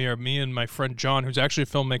midnight premiere. Me and my friend John, who's actually a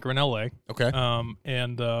filmmaker in L.A.,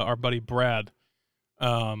 and our buddy Brad.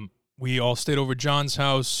 We all stayed over at John's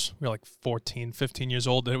house. We were like 14, 15 years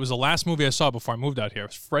old. And it was the last movie I saw before I moved out here. It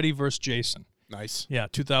was Freddy vs. Jason. Nice. Yeah,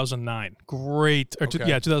 2009. Great.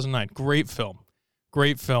 2009. Great film.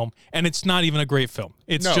 Great film. And it's not even a great film.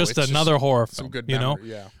 It's just another horror film. Some good memory,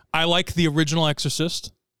 yeah. I like the original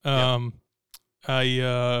Exorcist. I'm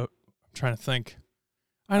trying to think.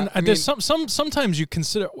 There's sometimes you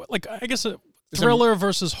consider, like, I guess a thriller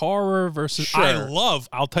versus horror versus. Sure.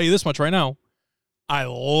 I'll tell you this much right now. I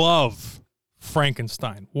love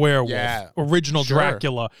Frankenstein, Werewolf, original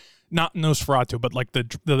Dracula, not Nosferatu, but like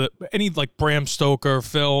the any like Bram Stoker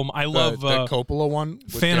film. I love the Coppola one,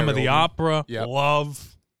 Phantom of the Opera. Yep.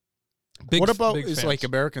 Love What about is like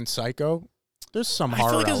American Psycho? There's some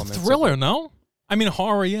horror elements. I feel like elements. it's a thriller, no? I mean,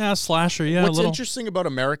 horror, yeah, slasher, yeah. What's interesting about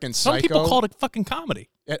American Psycho? Some people call it a fucking comedy.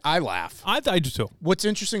 I laugh. I do too. What's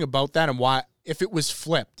interesting about that and why, if it was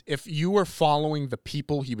flipped, if you were following the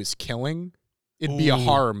people he was killing, it'd be a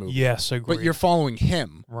horror movie. Yes, agreed. But you're following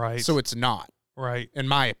him. Right. So it's not. Right. In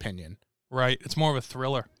my opinion. Right. It's more of a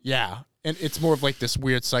thriller. Yeah. And it's more of like this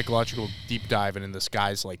weird psychological deep diving in this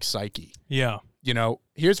guy's like psyche. Yeah. You know,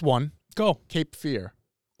 here's one. Go. Cape Fear.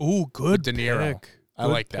 Ooh, good De Niro. pick. I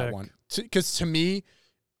like that one. Because to me,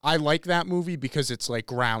 I like that movie because it's like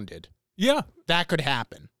grounded. Yeah. That could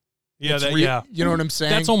happen. Yeah, You know what I'm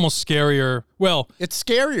saying? That's almost scarier. Well, it's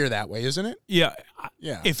scarier that way, isn't it? Yeah.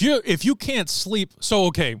 Yeah. If you can't sleep, so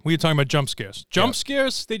okay, we were talking about jump scares. Jump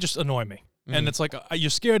scares, they just annoy me. And it's like you're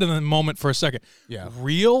scared in the moment for a second. Yeah.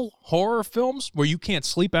 Real horror films where you can't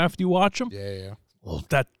sleep after you watch them. Yeah. Well,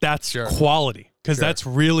 that's quality because that's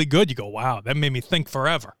really good. You go, wow, that made me think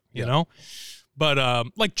forever. You know. But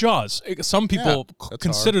like Jaws, some people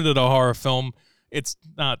considered it a horror film. It's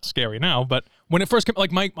not scary now, but when it first came,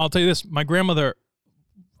 like I'll tell you this: my grandmother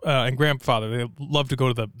and grandfather, they loved to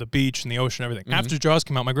go to the beach and the ocean and everything. After Jaws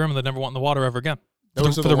came out, my grandmother never went in the water ever again. For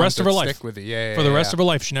the rest of her life. Stick with it. Yeah, for the rest of her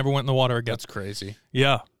life, she never went in the water again. That's crazy.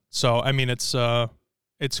 Yeah. So I mean, it's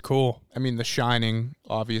cool. I mean, The Shining,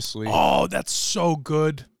 obviously. Oh, that's so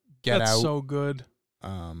good. Get Out. So good.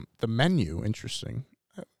 The Menu, interesting.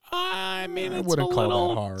 I mean, I wouldn't call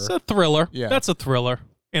that horror. It's a thriller. Yeah. That's a thriller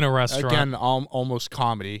in a restaurant. Again, almost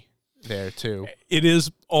comedy there too. It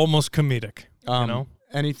is almost comedic. You know,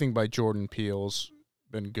 anything by Jordan Peele's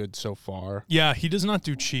been good so far. Yeah, he does not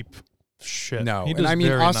do cheap shit. No, he does and I mean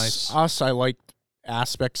very us. nice. I liked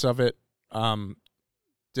aspects of it.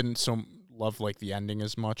 Didn't love like the ending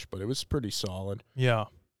as much, but it was pretty solid. Yeah.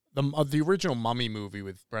 The original Mummy movie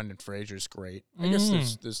with Brendan Fraser is great. I guess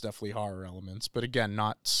there's definitely horror elements, but again,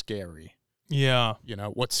 not scary. Yeah. You know,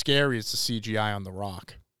 what's scary is the CGI on The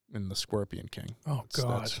Rock in The Scorpion King. Oh,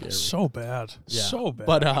 God. So bad. Yeah. So bad.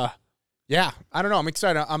 But, yeah, I don't know. I'm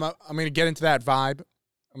excited. I'm going to get into that vibe.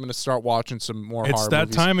 I'm going to start watching some more horror movies. It's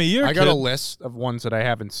that time of year, I got a list of ones that I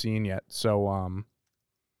haven't seen yet. So, I'm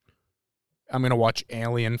going to watch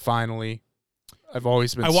Alien finally. I've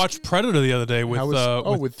always been. I watched Predator the other day with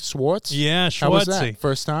with Schwartz. Yeah, Schwartzy. How was that?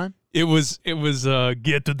 First time? It was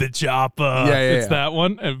Get to the Chopper. Yeah, it's that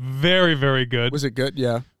one. Very, very good. Was it good?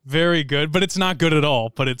 Yeah. Very good, but it's not good at all.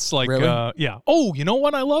 But it's like, really? Yeah. Oh, you know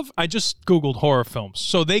what I love? I just Googled horror films.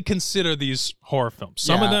 So they consider these horror films.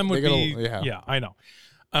 Some of them would be. Yeah, I know.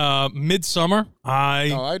 Midsummer.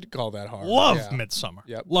 I'd call that horror. Love Midsummer.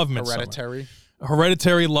 Yep. Love Midsummer.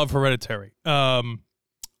 Hereditary. Love Hereditary.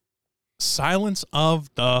 Silence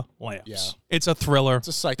of the Lambs. Yeah. It's a thriller. It's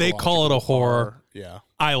a psychological They call it a horror. Yeah.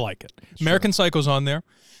 I like it. Sure. American Psycho's on there.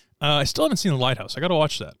 I still haven't seen The Lighthouse. I got to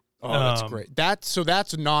watch that. Oh, that's great. That's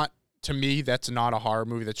not, to me, that's not a horror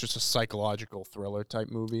movie. That's just a psychological thriller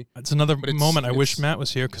type movie. It's another moment. I wish Matt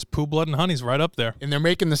was here because Pooh, Blood, and Honey's right up there. And they're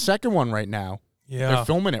making the second one right now. Yeah. They're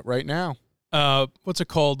filming it right now. What's it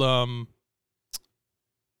called?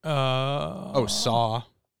 Saw.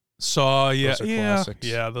 Saw, yeah. Those are classics.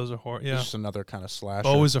 Yeah, those are horror. Yeah. Just another kind of slasher.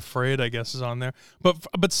 Always Afraid, I guess, is on there.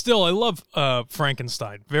 But still, I love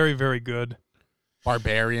Frankenstein. Very, very good.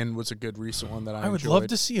 Barbarian was a good recent one that I would love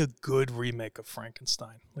to see a good remake of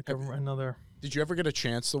Frankenstein. Like another. Did you ever get a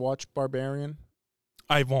chance to watch Barbarian?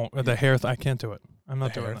 I won't. The hair I can't do it. I'm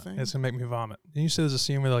not doing it. Thing? It's going to make me vomit. Didn't you say there's a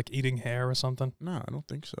scene where they're like eating hair or something? No, I don't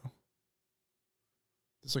think so.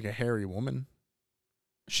 It's like a hairy woman.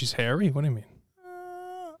 She's hairy? What do you mean?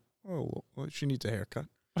 Well, she needs a haircut.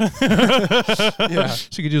 Yeah.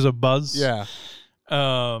 She could use a buzz. Yeah.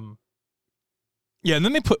 Yeah, and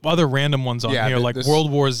then they put other random ones on here, like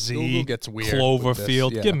World War Z, Google gets weird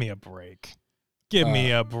Cloverfield. Yeah. Give me a break. Give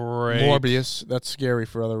me a break. Morbius. That's scary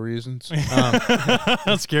for other reasons.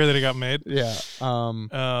 That's scary that it got made. Yeah.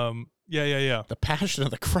 Yeah. The Passion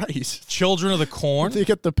of the Christ. Children of the Corn. They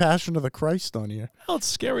get the Passion of the Christ on here. Well, it's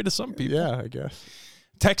scary to some people. Yeah, I guess.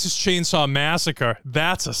 Texas Chainsaw Massacre.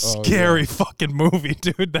 That's a scary fucking movie,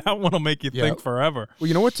 dude. That one will make you think forever. Well,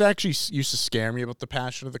 you know what's actually used to scare me about the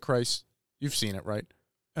Passion of the Christ? You've seen it, right?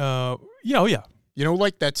 Yeah. You know,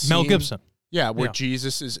 like that scene, Mel Gibson. Yeah, where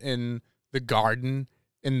Jesus is in the garden,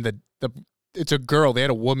 and it's a girl. They had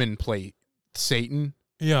a woman play Satan.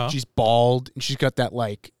 Yeah. She's bald, and she's got that,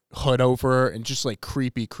 like, hood over her, and just, like,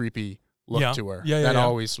 creepy look to her. That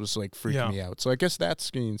always was, like, freaking me out. So I guess that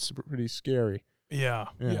scene's pretty scary. Yeah.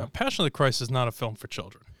 Passion of the Christ is not a film for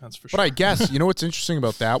children. That's for sure. But I guess, you know what's interesting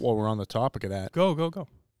about that while we're on the topic of that? Go.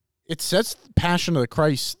 It says Passion of the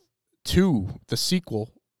Christ 2, the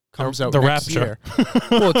sequel, comes out the next Rapture. year.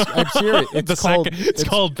 Well, I'm serious. It's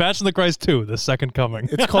called Passion of the Christ 2, The Second Coming.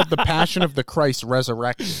 It's called The Passion of the Christ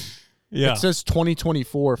Resurrection. Yeah. It says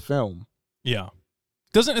 2024 film. Yeah.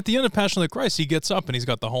 Doesn't at the end of Passion of the Christ, he gets up and he's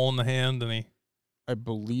got the hole in the hand and he... I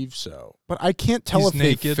believe so. But I can't tell if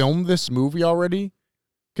naked. they filmed this movie already.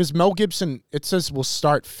 Because Mel Gibson, it says will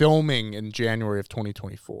start filming in January of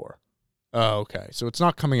 2024. Oh, okay. So it's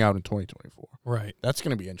not coming out in 2024. Right. That's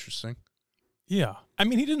going to be interesting. Yeah. I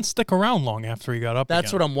mean, he didn't stick around long after he got up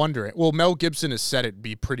That's again. what I'm wondering. Well, Mel Gibson has said it'd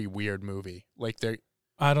be a pretty weird movie. Like, they're...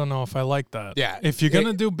 I don't know if I like that. Yeah. If you're going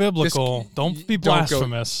to do biblical, don't be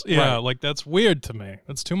blasphemous. Yeah, like that's weird to me.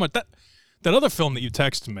 That's too much. That other film that you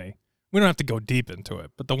texted me, we don't have to go deep into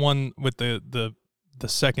it, but the one with the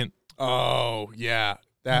second. Oh, yeah.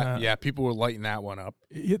 Yeah, people were lighting that one up.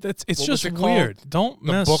 Yeah, it's just weird. Don't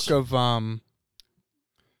mess. The book of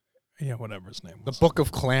yeah, whatever his name was. The Book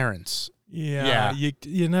of Clarence. Yeah.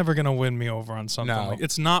 You're never going to win me over on something like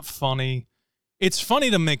it's not funny. It's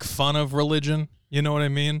funny to make fun of religion. You know what I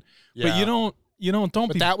mean? Yeah. But don't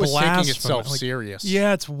but be that was taking blasphemous. itself serious.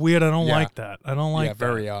 Yeah, it's weird. I don't like that. I don't like that.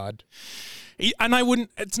 Very odd. And I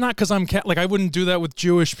wouldn't, it's not because I'm like, I wouldn't do that with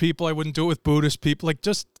Jewish people. I wouldn't do it with Buddhist people. Like,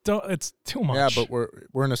 just don't, it's too much. Yeah, but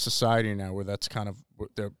we're in a society now where that's kind of,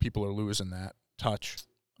 people are losing that touch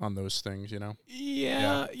on those things, you know?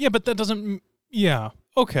 Yeah, but that doesn't,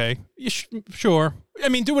 okay. Sure. I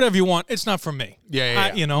mean, do whatever you want. It's not for me.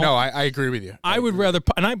 Yeah. You know? No, I agree with you. I would rather,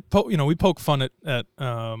 and we poke fun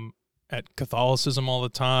at Catholicism all the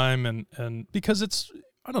time, and because it's,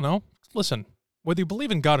 I don't know, listen, whether you believe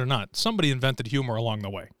in God or not, somebody invented humor along the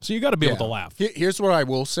way. So you got to be able to laugh. Here's what I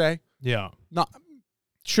will say. Yeah.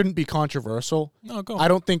 Shouldn't be controversial. No, go. I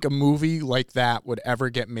don't think a movie like that would ever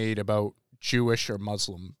get made about Jewish or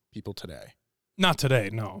Muslim people today. Not today,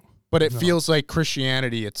 no. But it feels like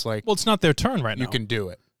Christianity, it's like... Well, it's not their turn right now. You can do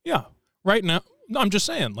it. Yeah. Right now, no, I'm just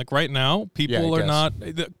saying, like right now, people are not,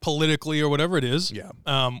 politically or whatever it is,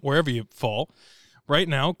 wherever you fall, right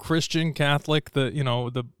now, Christian, Catholic,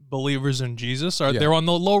 the believers in Jesus, they're on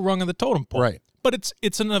the low rung of the totem pole. Right. But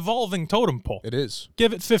it's an evolving totem pole. It is.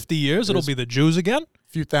 Give it 50 years, it'll be the Jews again.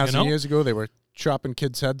 A few thousand years ago, they were chopping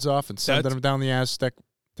kids' heads off and sending them down the Aztec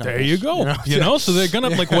temples. There you go. You know, so they're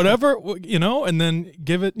going to, like, whatever, and then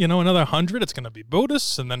give it, another 100, it's going to be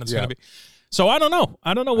Buddhists, and then it's going to be... So I don't know.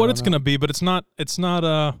 I don't know what it's going to be, but it's not It's not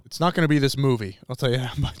going to be this movie. I'll tell you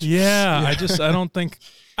that much. Yeah. I don't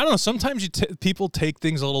know. Sometimes people take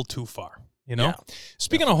things a little too far. You know. Yeah,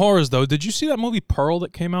 Speaking of horrors, though, did you see that movie Pearl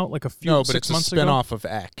that came out like 6 months ago? No, but it's a spinoff of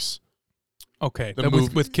X. Okay,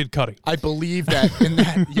 with Kid Cudi. I believe that in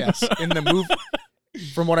that in the movie.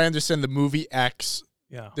 From what I understand, the movie X.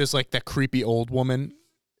 Yeah. There's like that creepy old woman.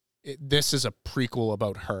 This is a prequel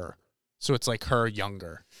about her, so it's like her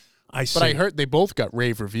younger. I see. But I heard they both got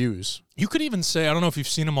rave reviews. You could even say, I don't know if you've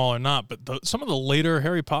seen them all or not, but some of the later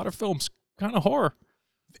Harry Potter films kind of horror.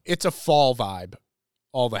 It's a fall vibe.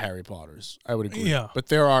 All the Harry Potters, I would agree. Yeah. But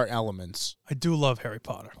there are elements. I do love Harry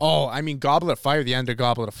Potter. Oh, I mean, Goblet of Fire, the end of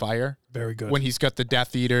Goblet of Fire. Very good. When he's got the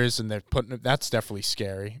Death Eaters and they're that's definitely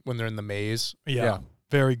scary when they're in the maze. Yeah.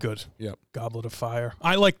 Very good. Yep. Goblet of Fire.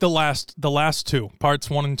 I like the last two, parts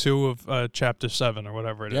 1 and 2 of chapter 7 or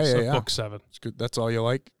whatever it is, book 7. It's good. That's all you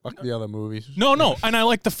like? Fuck the other movies. No. And I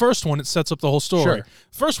like the first one. It sets up the whole story. Sure.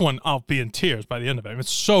 First one, I'll be in tears by the end of it.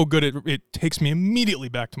 It's so good. It takes me immediately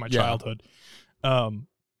back to my childhood.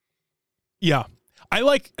 Yeah. I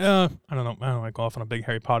like, I don't know. I don't like go off on a big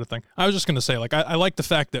Harry Potter thing. I was just going to say, like, I like the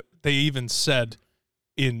fact that they even said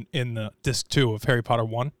in the disc 2 of Harry Potter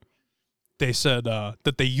 1, they said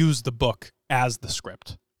that they used the book as the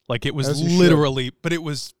script. Like, it was literally, but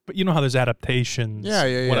you know how there's adaptations.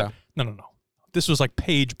 Yeah. No. This was like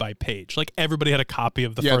page by page. Like, everybody had a copy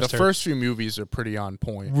of the first. Yeah, the first few movies are pretty on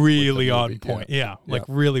point. Really on point. Yeah. Like,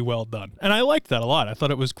 really well done. And I liked that a lot. I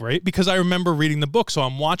thought it was great because I remember reading the book. So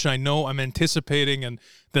I'm watching, I know I'm anticipating and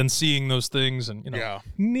then seeing those things and,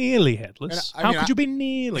 nearly headless. How could you be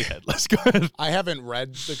nearly headless? Go ahead. I haven't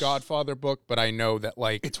read the Godfather book, but I know that,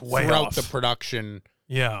 like, it's way throughout off the production.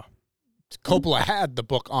 Yeah. Coppola had the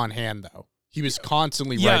book on hand, though. He was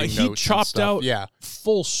constantly writing notes. He chopped out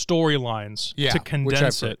full storylines to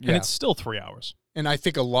condense it, and it's still 3 hours. And I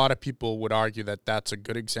think a lot of people would argue that that's a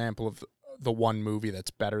good example of the one movie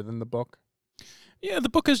that's better than the book. Yeah, the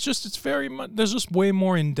book is just, it's very much, there's just way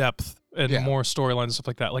more in depth and more storylines and stuff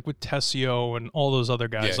like that. Like with Tessio and all those other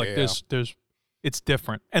guys, there's it's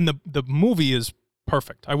different. And the movie is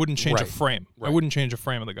perfect. I wouldn't change a frame. Right. I wouldn't change a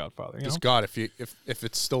frame of The Godfather. You know? God, if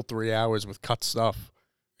it's still 3 hours with cut stuff.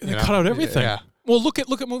 They cut out everything. Yeah. Well, look at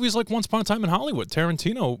movies like Once Upon a Time in Hollywood.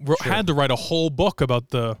 Tarantino had to write a whole book about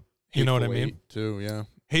the, you know what I mean? Too, yeah.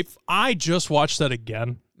 I just watched that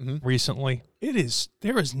again recently.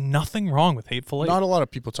 There is nothing wrong with Hateful Eight. Not a lot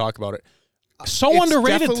of people talk about it. So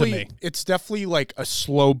underrated to me. It's definitely like a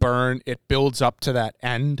slow burn. It builds up to that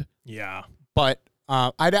end. Yeah. But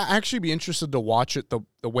I'd actually be interested to watch it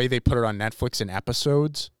the way they put it on Netflix in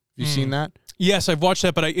episodes. Have you seen that? Yes, I've watched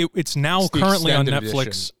that, but it's now currently on Netflix.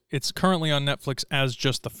 Edition. It's currently on Netflix as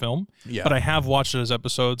just the film. Yeah. But I have watched it as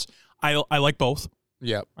episodes. I like both.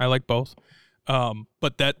 Yeah. I like both.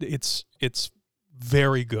 But it's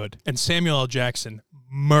very good. And Samuel L. Jackson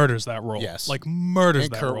murders that role. Yes. Like murders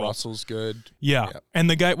and that Kurt role. Russell's good. Yeah. And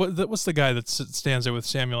the guy, what's the guy that stands there with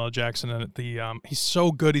Samuel L. Jackson? And he's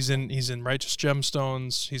so good. He's in Righteous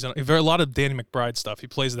Gemstones. He's in a lot of Danny McBride stuff. He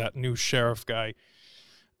plays that new sheriff guy.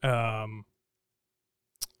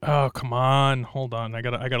 Oh, come on. Hold on. I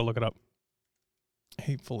gotta look it up.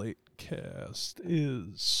 Hateful Eight cast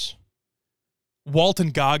is Walton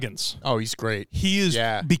Goggins. Oh, he's great. He is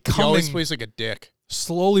becoming. He always plays like a dick.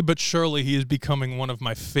 Slowly but surely, he is becoming one of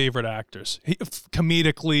my favorite actors.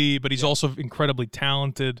 Comedically, but he's also incredibly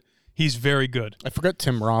talented. He's very good. I forgot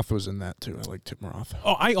Tim Roth was in that too. I like Tim Roth.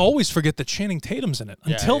 Oh, I always forget that Channing Tatum's in it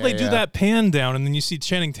until they do that pan down, and then you see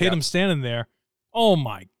Channing Tatum standing there. Oh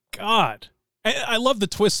my God! I love the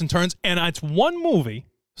twists and turns, and it's one movie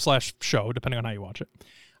 / show, depending on how you watch it.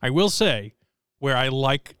 I will say where I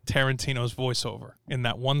like Tarantino's voiceover in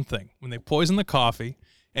that one thing when they poison the coffee.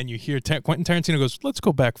 And you hear Quentin Tarantino goes, "Let's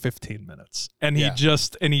go back 15 minutes," and he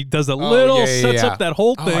does a sets up that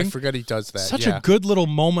whole thing. I forgot he does that. Such a good little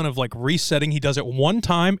moment of like resetting. He does it one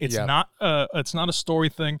time. It's not a story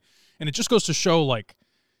thing, and it just goes to show like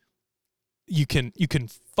you can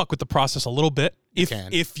fuck with the process a little bit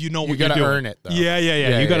if you know what you're doing. You gotta earn it, though. Yeah.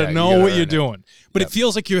 You gotta know what you're doing. But it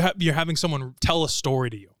feels like you're having someone tell a story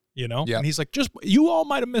to you. You know? Yep. And he's like, you all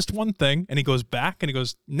might have missed one thing. And he goes back and he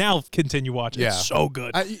goes, now continue watching. It's so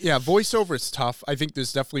good. Voiceover is tough. I think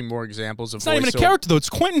there's definitely more examples of It's not even a character, though. It's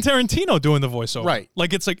Quentin Tarantino doing the voiceover. Right.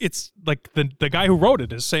 Like, it's like the guy who wrote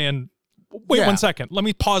it is saying, wait 1 second. Let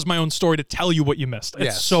me pause my own story to tell you what you missed.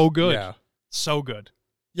 It's so good. Yeah. So good.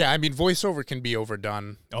 Yeah, I mean, voiceover can be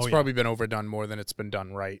overdone. It's probably been overdone more than it's been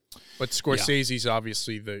done right. But Scorsese's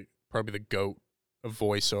obviously probably the GOAT of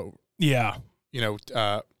voiceover. Yeah. You know,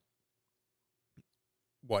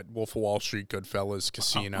 Wolf of Wall Street, Goodfellas,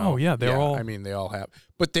 Casino. Oh yeah, they're all. I mean, they all have.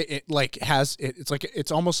 But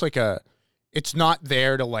it's almost like it's not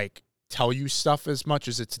there to like tell you stuff as much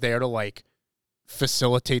as it's there to like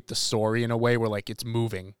facilitate the story in a way where like it's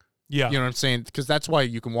moving. Yeah, you know what I'm saying? Because that's why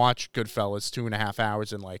you can watch Goodfellas 2.5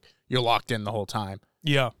 hours and like you're locked in the whole time.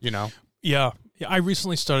 Yeah, you know. Yeah. I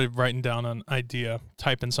recently started writing down an idea,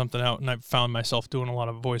 typing something out, and I found myself doing a lot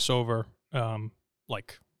of voiceover,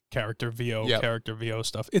 like character VO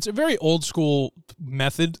stuff. It's a very old school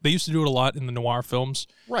method. They used to do it a lot in the noir films.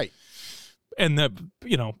 Right. And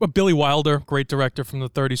Billy Wilder, great director from the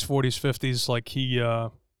 30s, 40s, 50s, like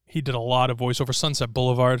he did a lot of voiceover. Sunset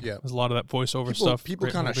Boulevard. Yeah. There's a lot of that voiceover stuff. People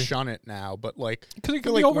kind of shun it now, but like because it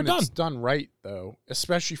can be overdone. When it's done right though,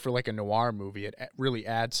 especially for like a noir movie, it really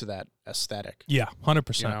adds to that aesthetic. Yeah,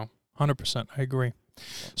 100%. You know? 100%. I agree.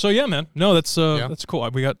 So yeah, man. No, that's cool.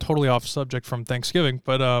 We got totally off subject from Thanksgiving,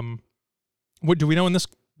 but what do we know when this?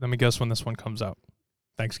 Let me guess when this one comes out.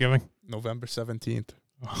 Thanksgiving, November 17th.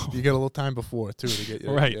 Oh. You get a little time before too to get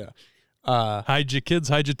right. Yeah. Hide your kids,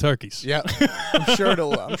 hide your turkeys. Yeah, I'm sure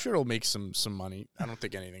it'll make some money. I don't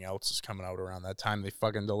think anything else is coming out around that time. They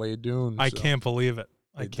fucking delayed Dune. I can't believe it.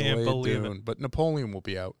 I can't believe it. But Napoleon will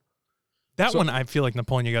be out. That one, I feel like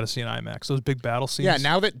Napoleon, you got to see in IMAX. Those big battle scenes. Yeah,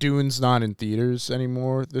 now that Dune's not in theaters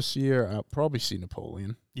anymore this year, I'll probably see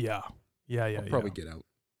Napoleon. Yeah. I'll probably get out.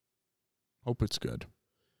 Hope it's good.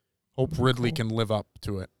 Hope Ridley can live up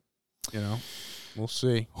to it. You know, we'll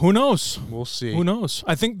see. Who knows? We'll see. Who knows?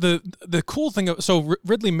 I think the cool thing.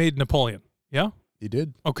 Ridley made Napoleon. Yeah, he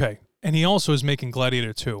did. Okay, and he also is making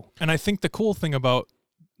Gladiator 2. And I think the cool thing about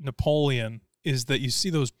Napoleon is that you see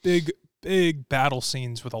those big battle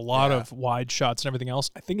scenes with a lot of wide shots and everything else.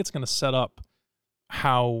 I think it's going to set up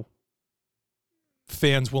how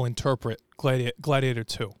fans will interpret Gladiator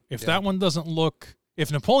 2. If that one doesn't look,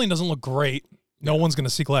 if Napoleon doesn't look great, no one's going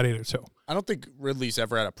to see Gladiator 2. I don't think Ridley's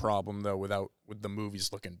ever had a problem though with the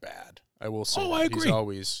movies looking bad. I will say. I agree. He's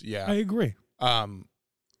always I agree.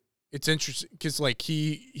 It's interesting because like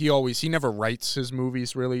he never writes his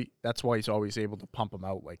movies really. That's why he's always able to pump them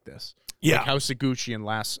out like this. Yeah, like House of Gucci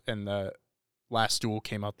and the Last Duel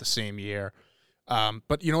came out the same year.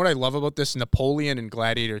 But you know what I love about this? Napoleon and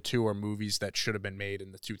Gladiator 2 are movies that should have been made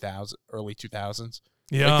in the early 2000s.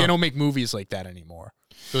 Yeah, like, they don't make movies like that anymore.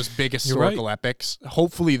 Those big historical epics.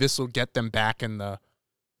 Hopefully, this will get them back in the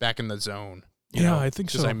zone. Yeah, I think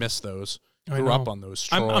so. Because I miss those. Grew up on those.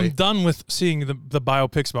 Troy. I'm done with seeing the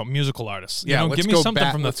biopics about musical artists. Yeah, give me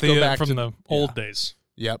something from the theater from the old days.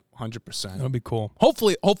 Yep, 100%. That'll be cool.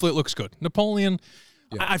 Hopefully it looks good. Napoleon.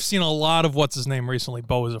 Yeah. I've seen a lot of what's his name recently.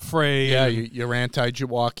 Beau is Afraid. Yeah, you're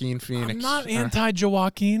anti-Joaquin Phoenix. I'm not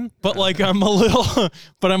anti-Joaquin, but I'm a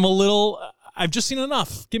little. I've just seen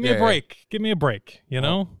enough. Give me a break. Yeah. Give me a break. You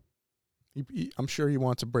know. I'm sure he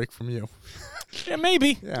wants a break from you. Yeah,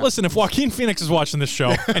 maybe. Yeah. Listen, if Joaquin Phoenix is watching this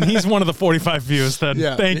show and he's one of the 45 views, then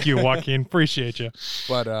thank you, Joaquin. Appreciate you.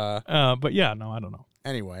 But yeah, no, I don't know.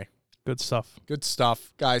 Anyway, good stuff. Good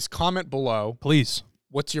stuff, guys. Comment below, please.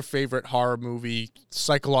 What's your favorite horror movie,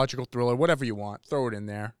 psychological thriller, whatever you want? Throw it in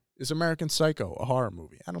there. Is American Psycho a horror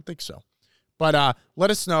movie? I don't think so. But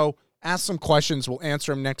let us know. Ask some questions. We'll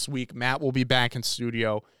answer them next week. Matt will be back in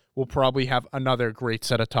studio. We'll probably have another great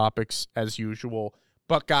set of topics as usual.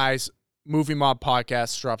 But guys, Movie Mob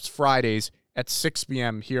Podcast drops Fridays at 6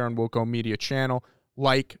 p.m. here on Wilco Media Channel.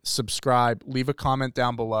 Like, subscribe, leave a comment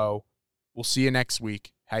down below. We'll see you next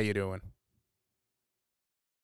week. How you doing?